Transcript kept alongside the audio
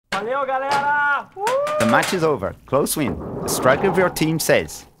Valeu, galera! The match is over. Close win. The striker of your team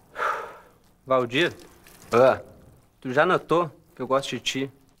says. Valdir, tu já notou que eu gosto de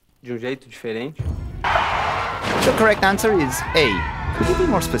ti de um jeito diferente? The correct answer is A. Could you be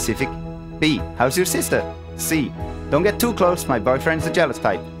more specific? B. How's your sister? C. Don't get too close, my boyfriend's the jealous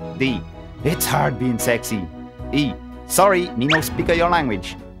type. D. It's hard being sexy. E. Sorry, me no speak your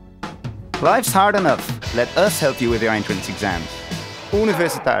language. Life's hard enough. Let us help you with your entrance exams.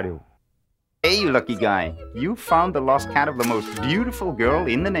 Universitario. Hey, you lucky guy. You found the lost cat of the most beautiful girl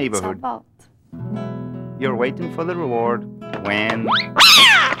in the neighborhood. You're waiting for the reward when...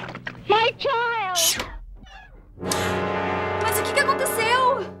 My child! Mas o que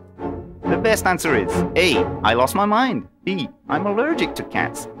aconteceu? The best answer is A. I lost my mind. B. I'm allergic to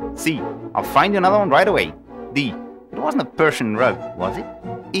cats. C. I'll find you another one right away. D. It wasn't a Persian rug, was it?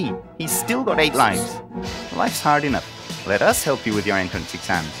 E. He's still got 8 lives. Life's hard enough. Let us help you with your entrance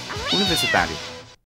exams. Universitario.